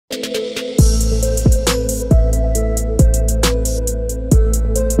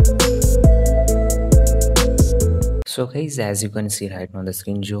So guys, as you can see right now on the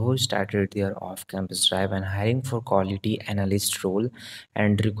screen, Zoho started their off-campus drive and hiring for quality analyst role,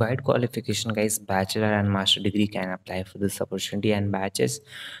 and required qualification guys, bachelor and master degree can apply for this opportunity, and batches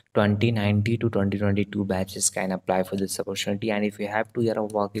 2090 to 2022 batches can apply for this opportunity, and if you have 2 year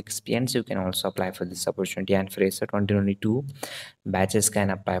of work experience you can also apply for this opportunity, and fresher 2022 batches can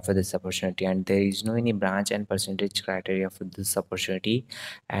apply for this opportunity, and there is no any branch and percentage criteria for this opportunity,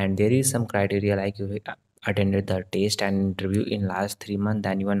 and there is some criteria like you attended the test and interview in last 3 months,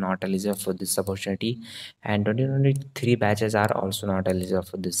 then you are not eligible for this opportunity, and 2023 batches are also not eligible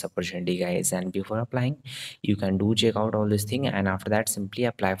for this opportunity guys. And before applying you can do check out all this thing, and after that simply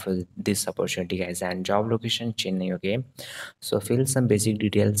apply for this opportunity guys. And job location Chennai, okay? So fill some basic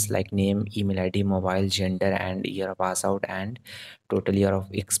details like name, email id, mobile, gender, and year of pass out, and total year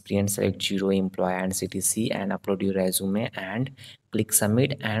of experience like 0, employee and ctc, and upload your resume and click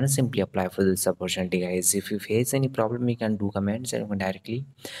submit and simply apply for this opportunity guys. If you face any problem you can do comments, and you can directly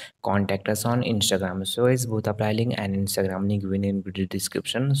contact us on Instagram. So is both apply link and Instagram link given in video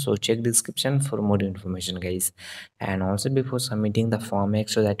description, so check description for more information guys. And also before submitting the form, make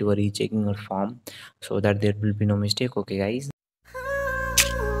sure that you are rechecking your form so that there will be no mistake, okay guys?